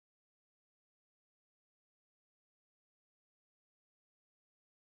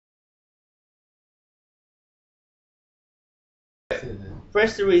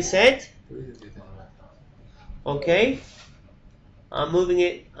press the reset. Okay. I'm moving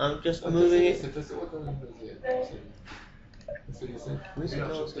it. I'm just moving it.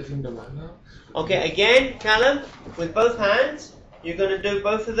 Okay, again, Callum, with both hands. You're going to do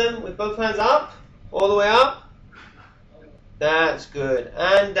both of them with both hands up, all the way up. That's good.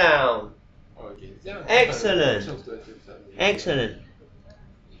 And down. Excellent. Excellent.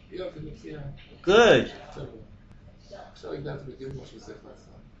 Good.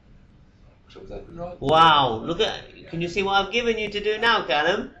 Wow. Look at. Can you see what I've given you to do now,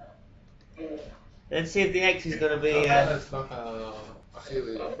 Callum? Let's see if the X is going to be.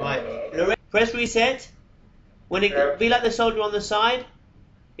 Right. Press reset. When it be like the soldier on the side.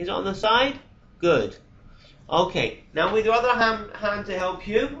 Is it on the side? Good. Okay. Now with your other hand to help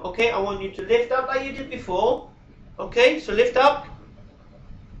you. Okay. I want you to lift up like you did before. Okay. So lift up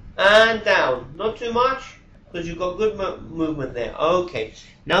and down. Not too much because you've got good movement there. Okay.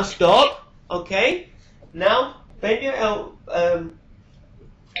 Now stop. Okay. Now bend your elbow.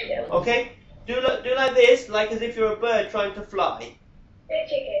 Okay. Do like this, like as if you're a bird trying to fly.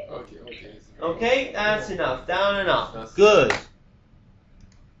 Okay, that's enough. Down and up. Good.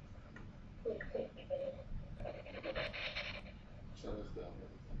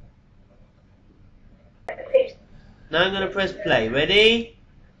 Now I'm going to press play. Ready?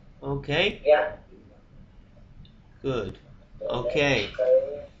 Okay. Yeah. Good. Okay.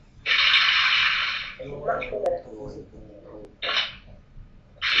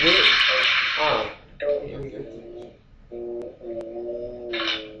 Oh.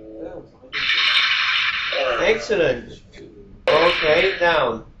 Excellent. Okay,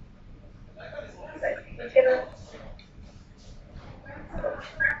 down.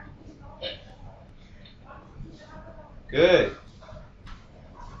 Good.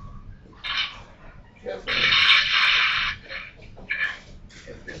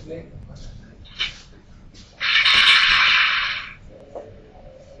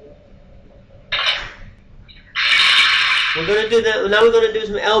 We're going to do that. Now we're going to do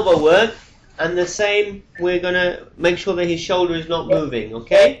some elbow work, and the same. We're going to make sure that his shoulder is not moving.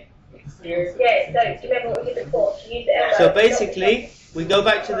 Okay? Yeah. So do you remember what we did before? Use the elbow. So basically, we go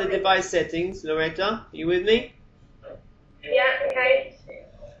back to the device settings. Loretta, are you with me? Yeah. Okay.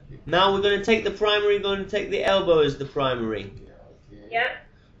 Now we're going to take the primary. We're going to take the elbow as the primary. Yeah.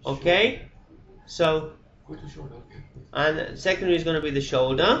 Okay? So, and secondary is going to be the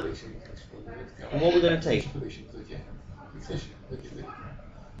shoulder. And what we're going to take?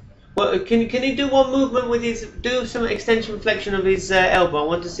 Well, can he do one movement with his? Do some extension flexion of his elbow. I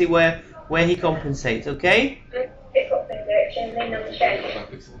want to see where he compensates. Okay.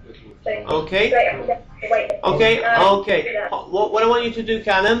 Okay. Okay. What I want you to do,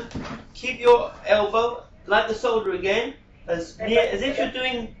 Callum, keep your elbow like the shoulder again, as if you're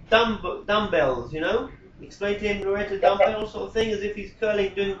doing dumbbells. You know. Explain to him Loretta dumbbell sort of thing, as if he's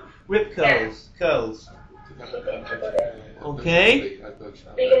curling, doing rib curls. Okay. You're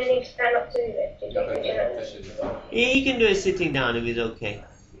going to need to stand up to this. He can do it sitting down if he's okay.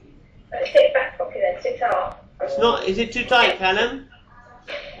 Sit back properly then. Sit up. It's not. Is it too tight, Callum?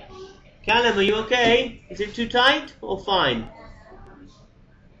 Callum, are you okay? Is it too tight or fine?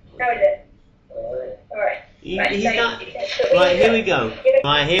 How is it? Alright. He's not. Right, here we go.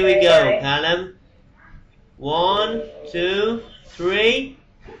 Right, here we go, Callum. 1, 2, 3.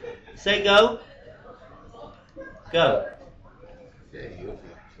 Say go. Go.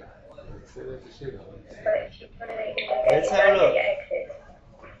 Let's have a look.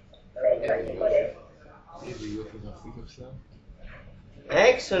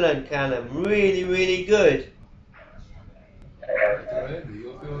 Excellent, Callum. Really, really good.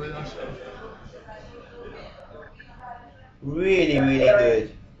 Really, really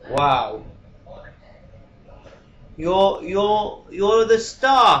good. Wow. You're the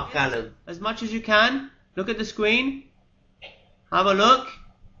star, Callum. As much as you can. Look at the screen. Have a look.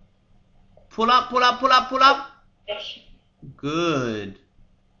 Pull up, pull up, pull up, pull up. Good.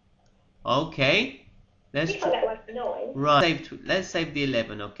 Okay. Let's let's save the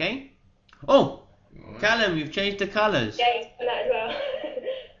 11, okay? Oh, Callum, you've changed the colours. Yeah, he's done that as well.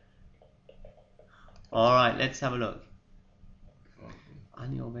 All right, let's have a look.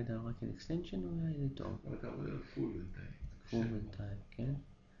 Any better like an extension or a dog? Full type, okay.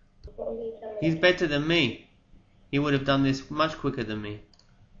 He's better than me. He would have done this much quicker than me.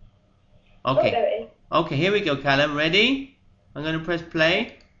 Okay. Okay, here we go, Callum. Ready? I'm going to press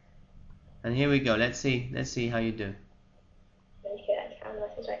play. And here we go. Let's see how you do.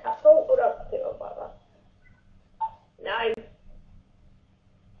 No.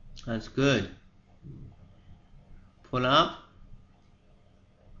 That's good. Pull up.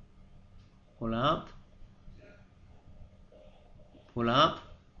 Pull up. Pull up.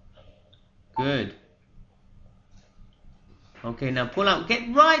 Good. Okay, now pull up.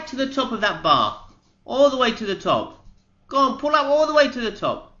 Get right to the top of that bar. All the way to the top. Go on, pull up all the way to the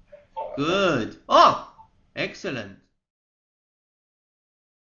top. Good. Oh, excellent.